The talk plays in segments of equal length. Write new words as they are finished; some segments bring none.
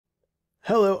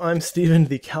Hello, I'm Steven,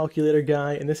 the calculator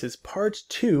guy, and this is part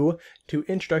 2 to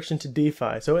Introduction to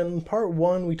DeFi. So in part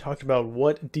 1, we talked about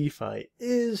what DeFi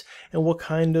is and what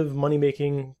kind of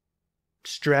money-making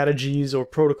strategies or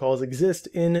protocols exist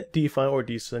in DeFi or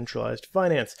decentralized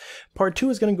finance. Part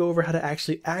 2 is going to go over how to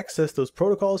actually access those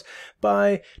protocols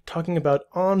by talking about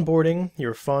onboarding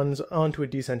your funds onto a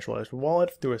decentralized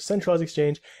wallet through a centralized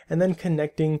exchange and then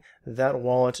connecting that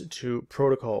wallet to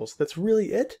protocols. That's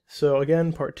really it. So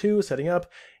again, part 2, setting up,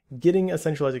 getting a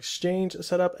centralized exchange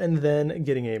set up, and then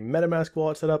getting a Metamask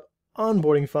wallet set up,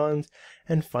 onboarding funds,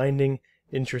 and finding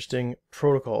interesting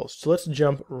protocols. So let's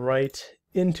jump right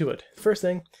into it. First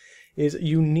thing is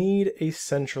you need a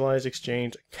centralized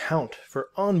exchange account for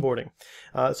onboarding.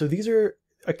 So these are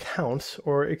accounts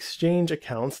or exchange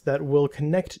accounts that will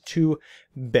connect to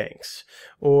banks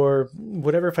or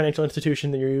whatever financial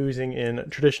institution that you're using in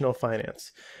traditional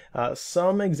finance.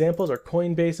 Some examples are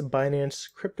Coinbase, Binance,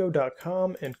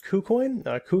 Crypto.com, and KuCoin.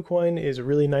 KuCoin is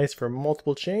really nice for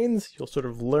multiple chains. You'll sort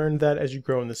of learn that as you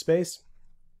grow in the space.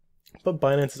 But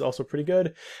Binance is also pretty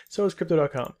good, so is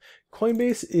Crypto.com.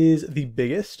 Coinbase is the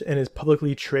biggest and is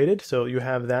publicly traded, so you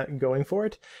have that going for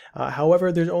it.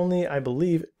 However, there's only, I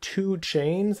believe, 2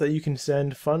 chains that you can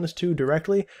send funds to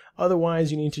directly.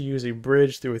 Otherwise, you need to use a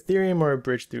bridge through Ethereum or a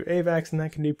bridge through AVAX, and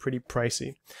that can be pretty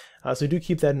pricey. So do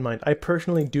keep that in mind. I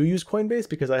personally do use Coinbase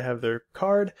because I have their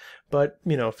card, but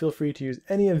feel free to use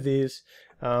any of these.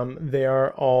 They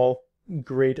are all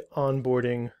great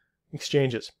onboarding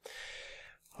exchanges.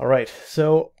 All right,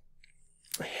 so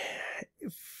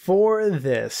for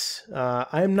this,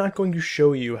 I'm not going to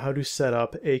show you how to set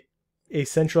up a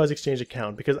centralized exchange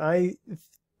account because I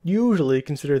usually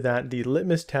consider that the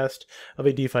litmus test of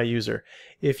a DeFi user.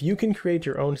 If you can create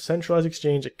your own centralized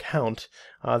exchange account,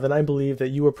 then I believe that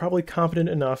you are probably competent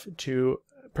enough to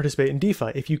participate in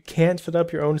DeFi. If you can't set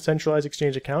up your own centralized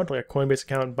exchange account, like a Coinbase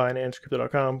account, Binance,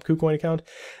 Crypto.com, KuCoin account,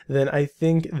 then I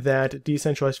think that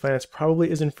decentralized finance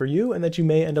probably isn't for you and that you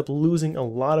may end up losing a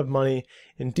lot of money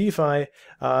in DeFi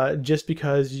just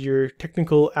because your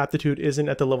technical aptitude isn't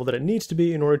at the level that it needs to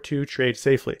be in order to trade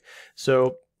safely.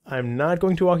 So I'm not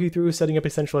going to walk you through setting up a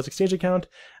centralized exchange account.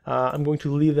 I'm going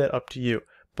to leave that up to you.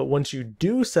 But once you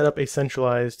do set up a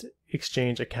centralized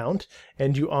exchange account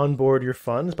and you onboard your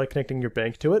funds by connecting your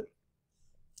bank to it,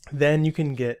 then you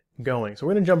can get going. So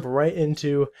we're going to jump right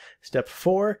into step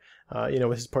 4.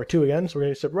 This is part 2 again. So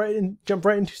we're going to jump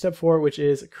right into step 4, which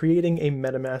is creating a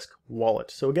Metamask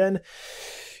wallet. So again,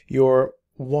 your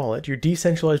wallet, your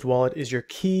decentralized wallet, is your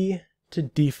key to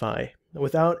DeFi.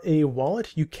 Without a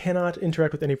wallet, you cannot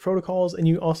interact with any protocols, and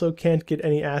you also can't get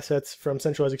any assets from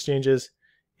centralized exchanges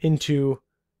into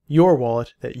your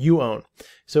wallet that you own.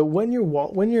 So when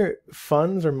your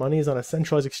funds or money is on a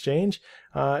centralized exchange,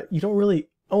 you don't really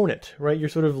own it, right? You're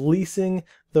sort of leasing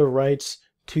the rights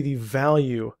to the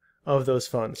value of those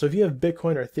funds. So if you have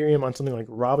Bitcoin or Ethereum on something like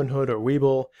Robinhood or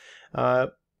Webull,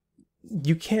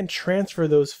 you can't transfer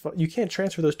those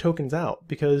tokens out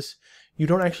because you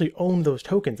don't actually own those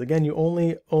tokens. Again, you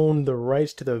only own the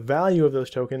rights to the value of those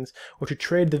tokens or to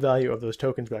trade the value of those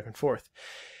tokens back and forth.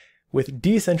 With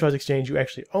decentralized exchange, you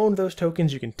actually own those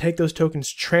tokens. You can take those tokens,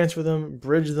 transfer them,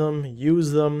 bridge them,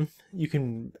 use them. You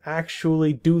can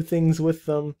actually do things with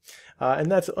them. And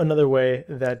that's another way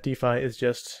that DeFi is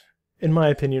just, in my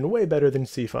opinion, way better than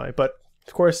CeFi. But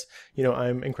of course,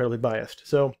 I'm incredibly biased.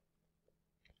 So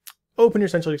open your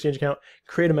centralized exchange account,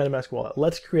 create a Metamask wallet.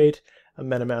 Let's create a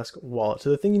Metamask wallet. So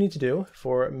the thing you need to do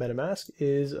for Metamask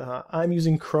is, I'm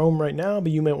using Chrome right now,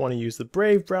 but you might want to use the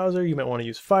Brave browser, you might want to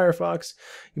use Firefox,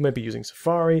 you might be using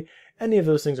Safari. Any of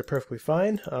those things are perfectly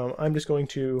fine. I'm just going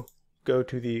to go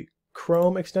to the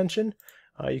Chrome extension.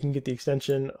 You can get the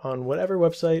extension on whatever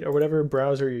website or whatever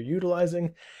browser you're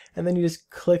utilizing, and then you just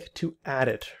click to add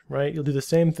it, right? You'll do the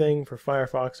same thing for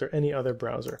Firefox or any other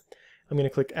browser. I'm going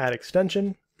to click Add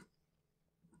Extension.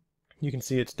 You can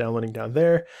see it's downloading down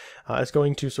there. It's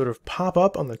going to sort of pop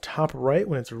up on the top right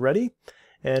when it's ready.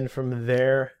 And from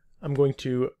there, I'm going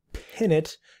to pin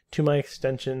it to my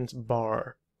extensions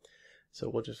bar. So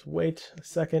we'll just wait a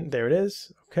second. There it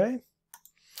is. Okay.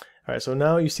 All right, so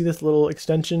now you see this little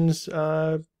extensions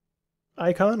icon.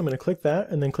 I'm going to click that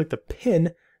and then click the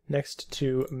pin next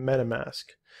to Metamask.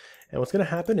 And what's going to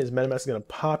happen is Metamask is going to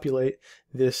populate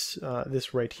this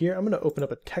right here. I'm going to open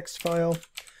up a text file,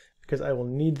 because I will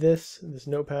need this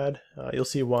notepad. You'll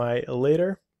see why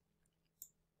later.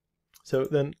 So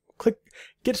then click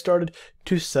Get Started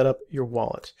to set up your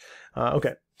wallet.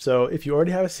 Okay, so if you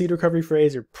already have a seed recovery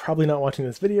phrase, you're probably not watching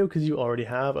this video because you already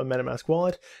have a Metamask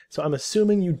wallet. So I'm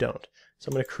assuming you don't. So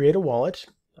I'm going to create a wallet.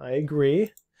 I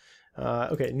agree.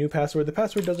 Okay, new password. The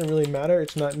password doesn't really matter.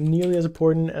 It's not nearly as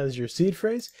important as your seed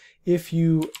phrase. If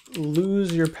you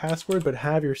lose your password but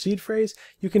have your seed phrase,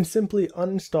 you can simply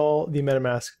uninstall the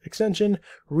Metamask extension,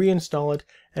 reinstall it,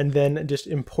 and then just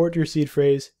import your seed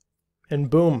phrase, and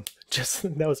boom,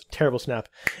 that was a terrible snap.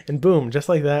 And boom, just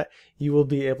like that, you will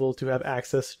be able to have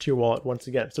access to your wallet once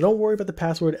again. So don't worry about the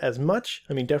password as much.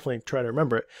 I mean, definitely try to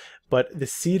remember it, but the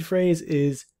seed phrase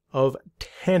is of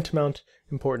tantamount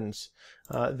importance.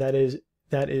 That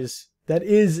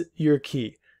is your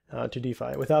key to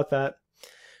DeFi. Without that,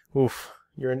 oof,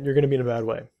 you're going to be in a bad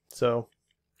way. So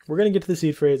we're going to get to the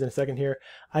seed phrase in a second here.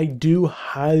 I do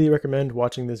highly recommend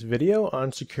watching this video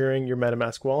on securing your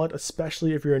MetaMask wallet,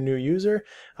 especially if you're a new user.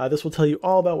 This will tell you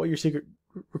all about what your secret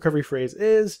recovery phrase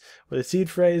is, or the seed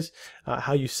phrase,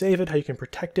 how you save it, how you can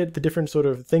protect it, the different sort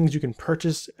of things you can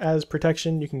purchase as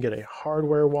protection. You can get a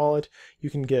hardware wallet. You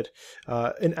can get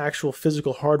an actual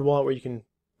physical hard wallet where you can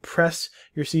press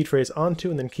your seed phrase onto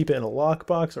and then keep it in a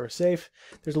lockbox or a safe.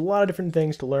 There's a lot of different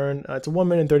things to learn. It's a 1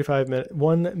 minute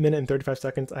and 35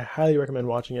 seconds. I highly recommend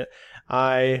watching it.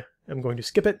 I am going to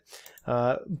skip it,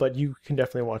 but you can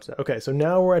definitely watch that. Okay, so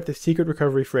now we're at the secret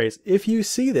recovery phrase. If you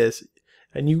see this,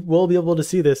 and you will be able to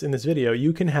see this in this video,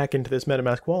 you can hack into this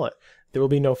MetaMask wallet. There will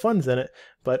be no funds in it,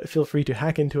 but feel free to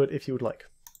hack into it if you would like.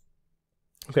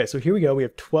 Okay, so here we go. We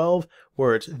have 12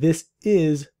 words. This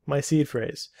is my seed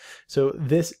phrase. So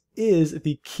this is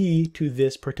the key to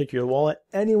this particular wallet.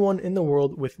 Anyone in the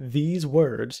world with these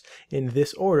words in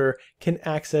this order can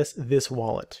access this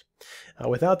wallet.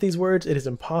 Without these words, it is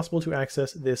impossible to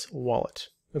access this wallet.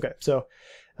 Okay, so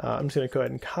I'm just going to go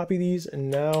ahead and copy these,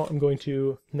 and now I'm going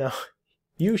to,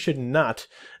 you should not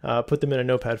put them in a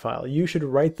notepad file. You should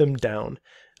write them down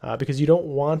because you don't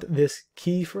want this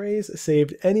key phrase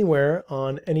saved anywhere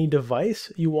on any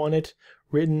device. You want it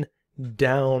written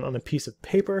down on a piece of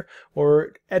paper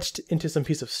or etched into some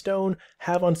piece of stone,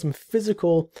 have on some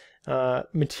physical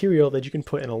material that you can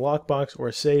put in a lockbox or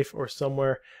a safe or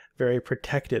somewhere very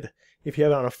protected. If you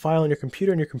have it on a file on your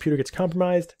computer and your computer gets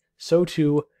compromised, so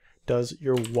too does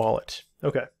your wallet.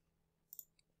 Okay.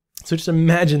 So just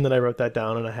imagine that I wrote that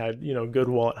down and I had, good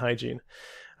wallet hygiene.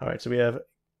 All right, so we have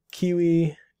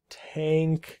kiwi,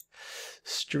 tank,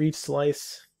 street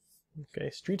slice.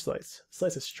 Okay, street slice.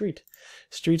 Slice of street.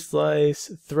 Street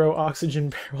slice, throw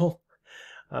oxygen barrel.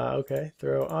 Okay,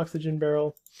 throw oxygen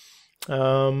barrel.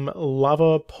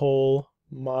 Lava pole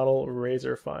model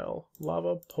razor file.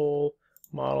 Lava pole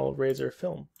model razor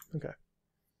film. Okay.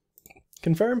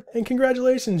 Confirm, and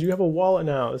congratulations, you have a wallet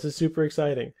now. This is super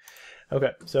exciting.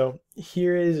 Okay, so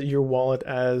here is your wallet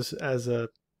as a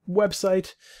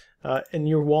website, and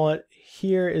your wallet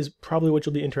here is probably what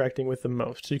you'll be interacting with the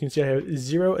most. So you can see I have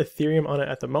 0 Ethereum on it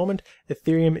at the moment.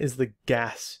 Ethereum is the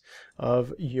gas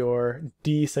of your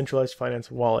decentralized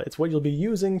finance wallet. It's what you'll be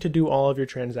using to do all of your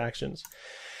transactions.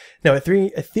 Now,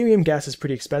 Ethereum gas is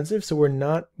pretty expensive, so we're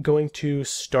not going to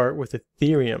start with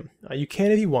Ethereum. You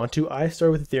can if you want to. I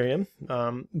start with Ethereum,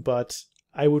 but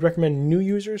I would recommend new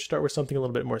users start with something a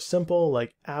little bit more simple,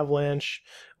 like Avalanche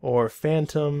or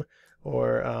Phantom,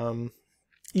 or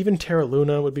even Terra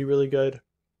Luna would be really good.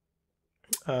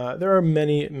 There are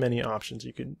many options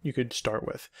you could start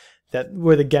with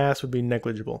where the gas would be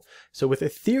negligible. So with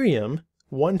Ethereum,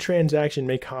 one transaction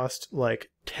may cost like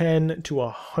 $10 to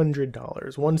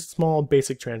 $100, one small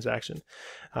basic transaction.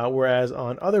 Whereas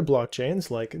on other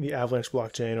blockchains, like the Avalanche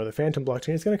blockchain or the Phantom blockchain,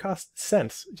 it's going to cost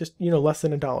cents, just less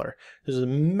than $1. There's a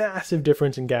massive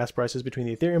difference in gas prices between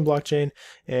the Ethereum blockchain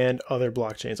and other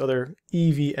blockchains, other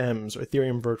EVMs or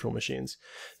Ethereum virtual machines.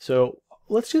 So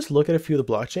let's just look at a few of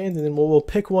the blockchains, and then we'll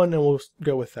pick one and we'll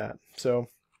go with that. So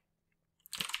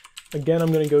again,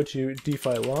 I'm going to go to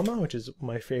DeFi Llama, which is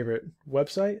my favorite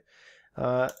website.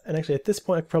 And actually, at this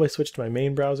point, I could probably switch to my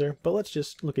main browser, but let's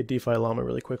just look at DeFi Llama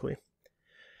really quickly.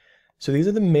 So these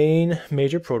are the main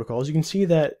major protocols. You can see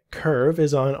that Curve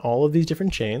is on all of these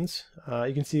different chains.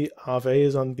 You can see Aave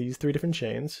is on these 3 different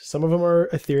chains. Some of them are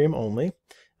Ethereum only.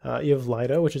 You have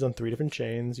Lido, which is on 3 different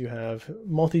chains. You have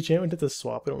multi-chain, which is a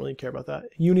swap. I don't really care about that.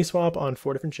 Uniswap on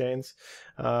 4 different chains.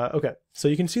 Okay, so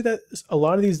you can see that a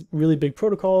lot of these really big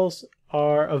protocols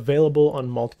are available on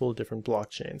multiple different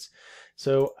blockchains.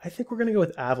 So I think we're going to go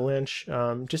with Avalanche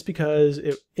just because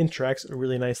it interacts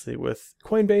really nicely with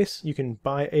Coinbase. You can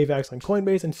buy AVAX on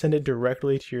Coinbase and send it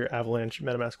directly to your Avalanche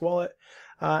MetaMask wallet.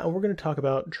 And we're going to talk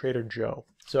about Trader Joe.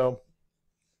 So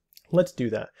let's do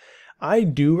that. I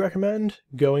do recommend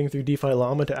going through DeFi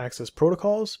Llama to access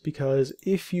protocols, because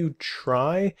if you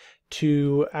try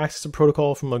to access a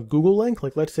protocol from a Google link,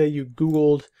 like let's say you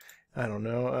Googled, I don't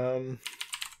know,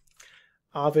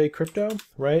 Aave crypto,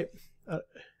 right?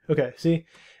 Okay, see,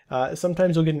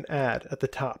 sometimes you'll get an ad at the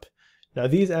top. Now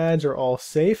these ads are all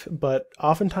safe, but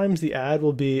oftentimes the ad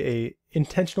will be a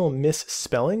intentional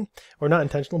misspelling, or not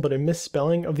intentional, but a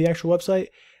misspelling of the actual website.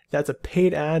 That's a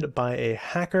paid ad by a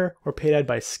hacker or paid ad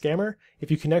by a scammer.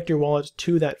 If you connect your wallet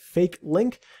to that fake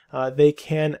link, they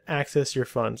can access your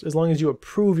funds as long as you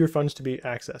approve your funds to be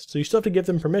accessed. So you still have to give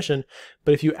them permission,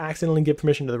 but if you accidentally give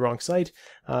permission to the wrong site,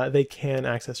 they can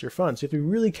access your funds. So you have to be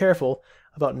really careful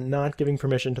about not giving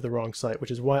permission to the wrong site,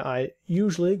 which is why I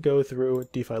usually go through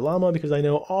DeFi Llama, because I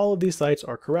know all of these sites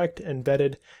are correct and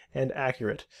vetted and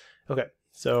accurate. Okay,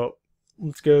 so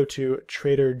let's go to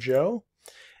Trader Joe.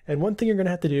 And one thing you're going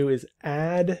to have to do is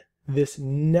add this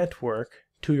network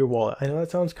to your wallet. I know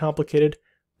that sounds complicated,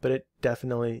 but it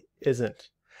definitely isn't.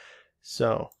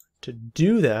 So to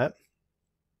do that,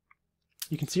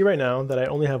 you can see right now that I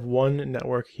only have one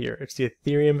network here. It's the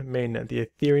Ethereum mainnet, the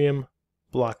Ethereum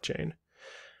blockchain.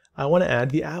 I want to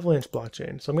add the Avalanche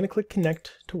blockchain. So I'm going to click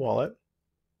Connect to Wallet,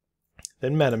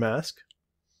 then Metamask.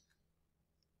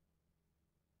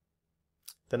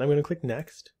 Then I'm going to click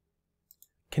Next,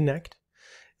 Connect.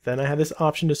 Then I have this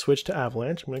option to switch to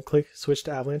Avalanche. I'm going to click Switch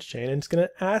to Avalanche Chain, and it's going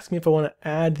to ask me if I want to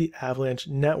add the Avalanche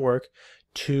network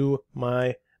to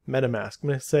my Metamask. I'm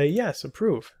going to say yes,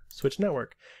 approve, switch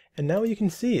network. And now what you can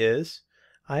see is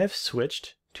I have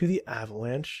switched to the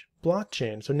Avalanche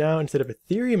blockchain. So now instead of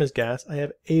Ethereum as gas, I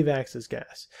have AVAX as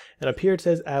gas. And up here it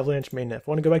says Avalanche mainnet. If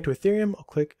I want to go back to Ethereum, I'll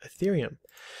click Ethereum.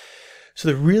 So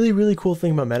the really, really cool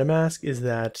thing about Metamask is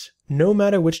that no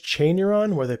matter which chain you're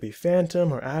on, whether it be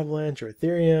Phantom or Avalanche or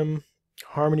Ethereum,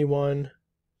 Harmony One,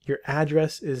 your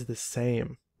address is the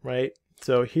same, right?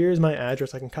 So here's my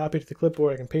address. I can copy it to the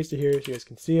clipboard. I can paste it here so you guys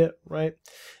can see it, right?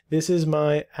 This is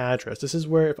my address. This is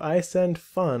where if I send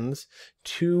funds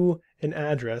to an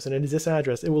address, and it is this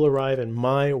address, it will arrive in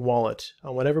my wallet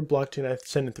on whatever blockchain I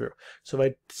send it through. So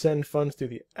if I send funds through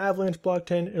the Avalanche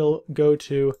blockchain, it'll go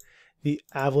to the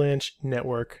Avalanche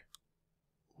network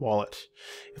wallet.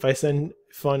 If I send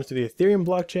funds to the Ethereum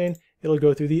blockchain, it'll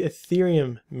go through the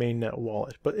Ethereum mainnet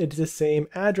wallet. But it's the same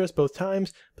address both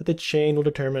times, but the chain will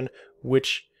determine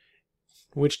which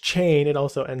chain it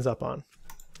also ends up on.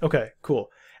 Okay,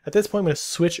 cool. At this point, I'm going to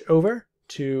switch over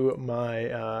to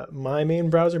my my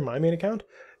main browser, my main account.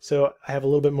 So I have a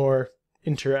little bit more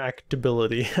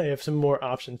interactability. I have some more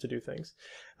options to do things.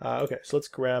 Okay, so let's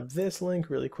grab this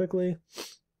link really quickly,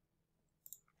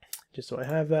 just so I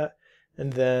have that,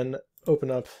 and then open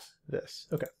up this.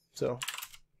 Okay, so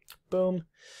boom.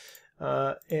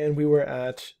 And we were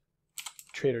at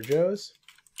Trader Joe's.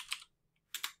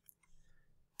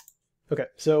 Okay,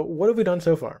 so what have we done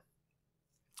so far?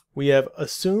 We have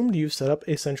assumed you've set up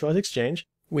a centralized exchange.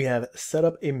 We have set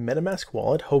up a MetaMask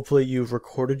wallet. Hopefully you've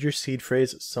recorded your seed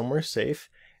phrase somewhere safe.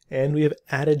 And we have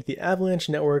added the Avalanche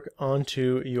network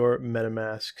onto your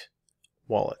MetaMask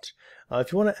wallet.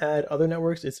 If you want to add other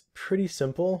networks, it's pretty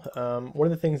simple. One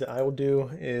of the things that I will do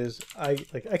is I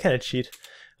kind of cheat.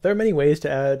 There are many ways to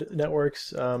add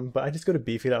networks, but I just go to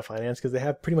beefy.finance because they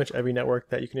have pretty much every network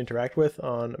that you can interact with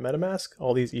on MetaMask,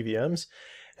 all these EVMs,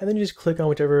 and then you just click on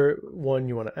whichever one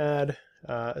you want to add.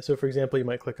 So for example, you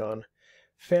might click on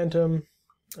Phantom.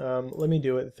 Let me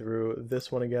do it through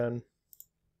this one again.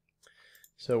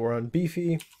 So we're on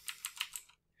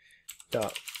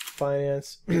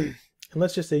beefy.finance. And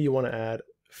let's just say you want to add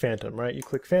Phantom, right? You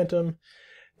click Phantom.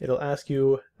 It'll ask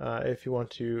you if you want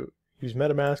to use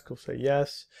MetaMask. We'll say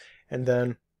yes. And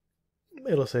then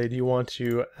it'll say, do you want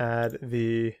to add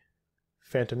the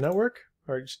Phantom network?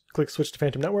 Or just click switch to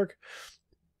Phantom network.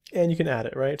 And you can add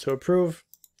it, right? So approve,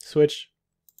 switch.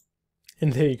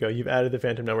 And there you go. You've added the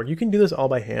Phantom network. You can do this all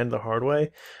by hand the hard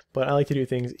way, but I like to do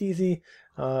things easy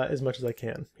as much as I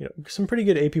can. You know, some pretty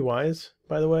good APYs,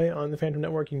 by the way, on the Phantom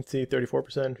network. You can see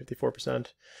 34%,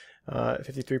 54%,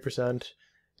 53%.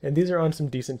 And these are on some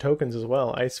decent tokens as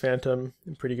well. Ice Phantom,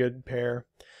 pretty good pair.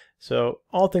 So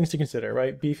all things to consider,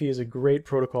 right? Beefy is a great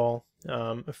protocol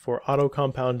for auto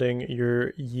compounding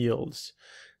your yields.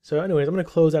 So anyways, I'm going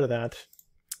to close out of that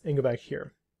and go back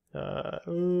here.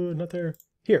 Not there.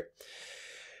 Here.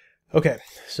 Okay,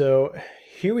 so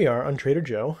here we are on Trader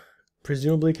Joe,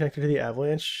 presumably connected to the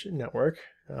Avalanche network.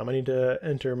 I need to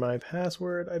enter my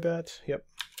password, I bet. Yep.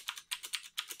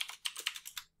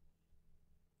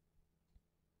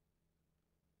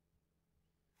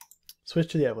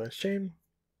 Switch to the Avalanche chain.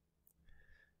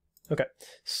 Okay,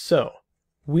 so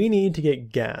we need to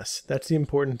get gas. That's the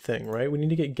important thing, right? We need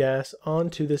to get gas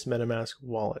onto this MetaMask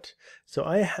wallet. So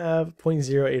I have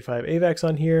 0.085 AVAX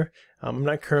on here. I'm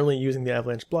not currently using the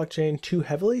Avalanche blockchain too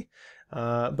heavily,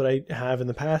 but I have in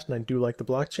the past, and I do like the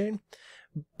blockchain.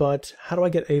 But how do I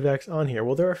get AVAX on here?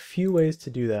 Well, there are a few ways to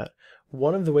do that.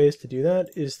 One of the ways to do that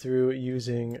is through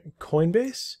using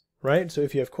Coinbase, right? So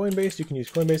if you have Coinbase, you can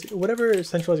use Coinbase. Whatever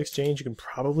centralized exchange, you can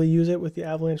probably use it with the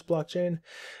Avalanche blockchain.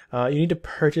 You need to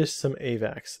purchase some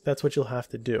AVAX. That's what you'll have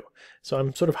to do. So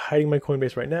I'm sort of hiding my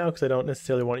Coinbase right now because I don't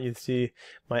necessarily want you to see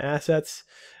my assets.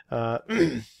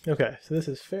 Okay, so this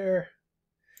is fair.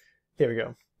 There we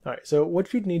go. All right, so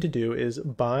what you'd need to do is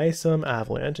buy some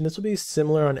Avalanche, and this will be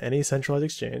similar on any centralized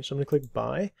exchange. So I'm going to click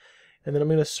buy, and then I'm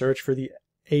going to search for the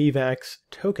AVAX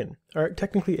token, or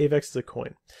technically AVAX is a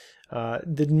coin.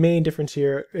 The main difference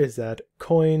here is that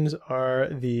coins are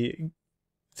the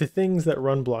things that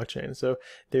run blockchain. So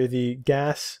they're the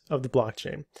gas of the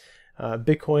blockchain.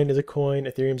 Bitcoin is a coin,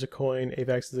 Ethereum is a coin,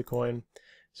 AVAX is a coin.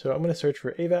 So I'm going to search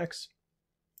for AVAX.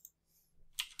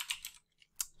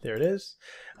 There it is.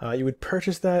 You would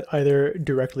purchase that either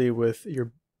directly with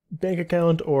your bank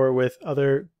account or with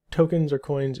other tokens or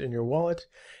coins in your wallet.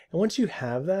 And once you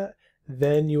have that,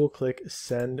 then you will click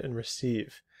send and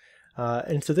receive.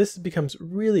 And so this becomes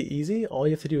really easy. All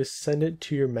you have to do is send it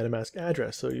to your Metamask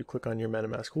address. So you click on your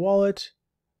Metamask wallet,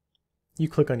 you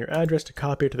click on your address to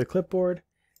copy it to the clipboard,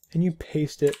 and you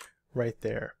paste it right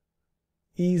there.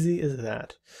 Easy as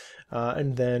that.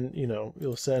 And then,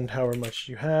 you'll send however much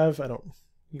you have.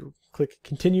 You click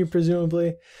continue,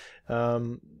 presumably.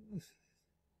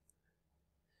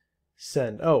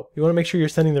 Send. Oh, you want to make sure you're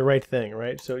sending the right thing,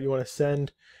 right? So you want to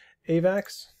send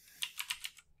AVAX.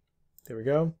 There we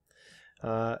go.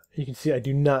 You can see I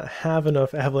do not have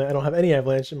enough Avalanche. I don't have any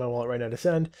Avalanche in my wallet right now to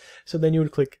send. So then you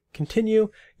would click continue.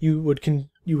 You would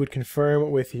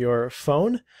confirm with your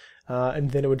phone,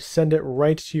 and then it would send it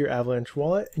right to your Avalanche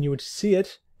wallet, and you would see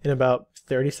it in about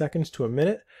 30 seconds to a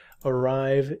minute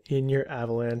arrive in your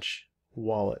Avalanche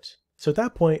wallet. So at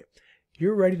that point,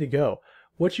 you're ready to go.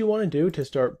 What you want to do to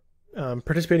start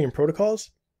participating in protocols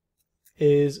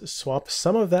is swap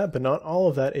some of that, but not all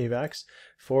of that AVAX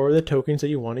for the tokens that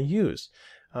you want to use.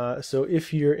 So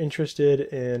if you're interested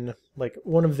in, like,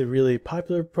 one of the really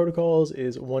popular protocols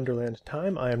is Wonderland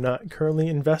Time. I am not currently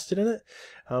invested in it,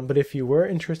 but if you were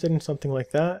interested in something like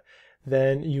that,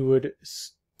 then you would,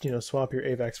 swap your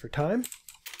AVAX for Time.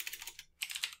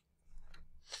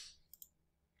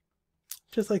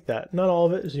 Just like that. Not all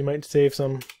of it, so you might save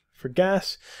some for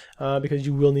gas, because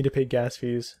you will need to pay gas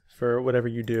fees for whatever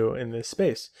you do in this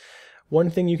space. One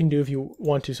thing you can do if you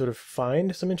want to sort of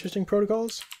find some interesting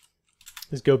protocols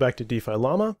is go back to DeFi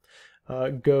Llama,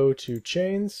 go to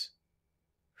chains,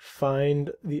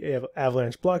 find the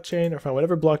Avalanche blockchain, or find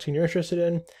whatever blockchain you're interested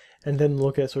in, and then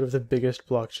look at sort of the biggest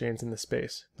blockchains in the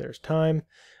space. There's Time,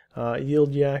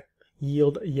 Yield Yak.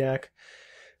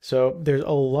 So there's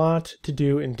a lot to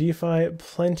do in DeFi,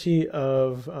 plenty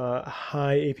of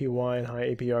high APY and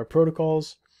high APR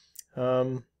protocols.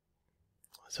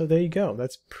 So there you go.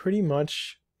 That's pretty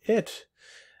much it.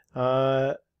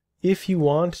 If you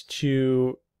want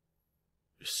to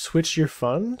switch your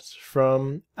funds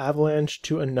from Avalanche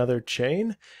to another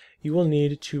chain, you will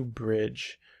need to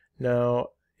bridge. Now,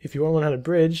 if you want to learn how to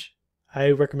bridge,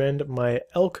 I recommend my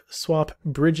Elk Swap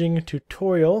bridging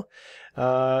tutorial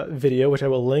video, which I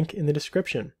will link in the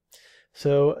description.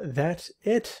 So that's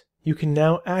it. You can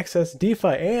now access DeFi,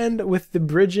 and with the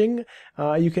bridging,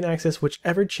 you can access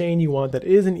whichever chain you want that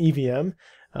is an EVM,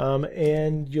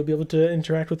 and you'll be able to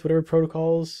interact with whatever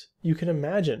protocols you can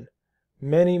imagine.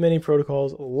 Many, many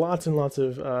protocols, lots and lots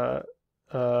of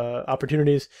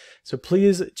opportunities. So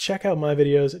please check out my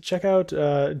videos, check out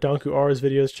Donku R's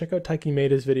videos, check out Taiki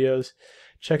Meida's videos,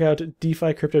 check out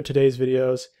DeFi Crypto Today's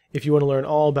videos if you want to learn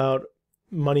all about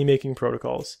money-making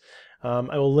protocols.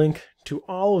 I will link to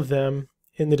all of them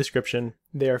in the description.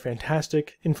 They are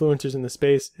fantastic influencers in the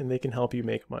space, and they can help you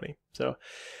make money. So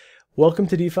welcome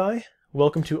to DeFi,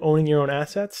 welcome to owning your own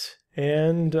assets,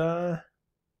 and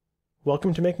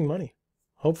welcome to making money.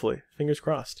 Hopefully, fingers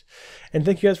crossed. And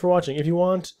thank you guys for watching. If you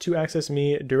want to access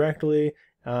me directly,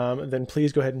 then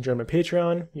please go ahead and join my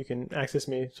Patreon. You can access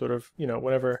me sort of,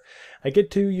 whenever I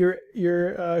get to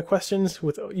your questions,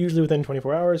 usually within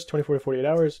 24 hours, 24 to 48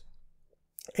 hours.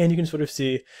 And you can sort of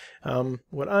see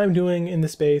what I'm doing in the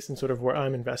space and sort of where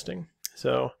I'm investing.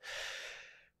 So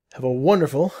have a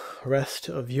wonderful rest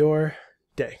of your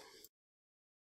day.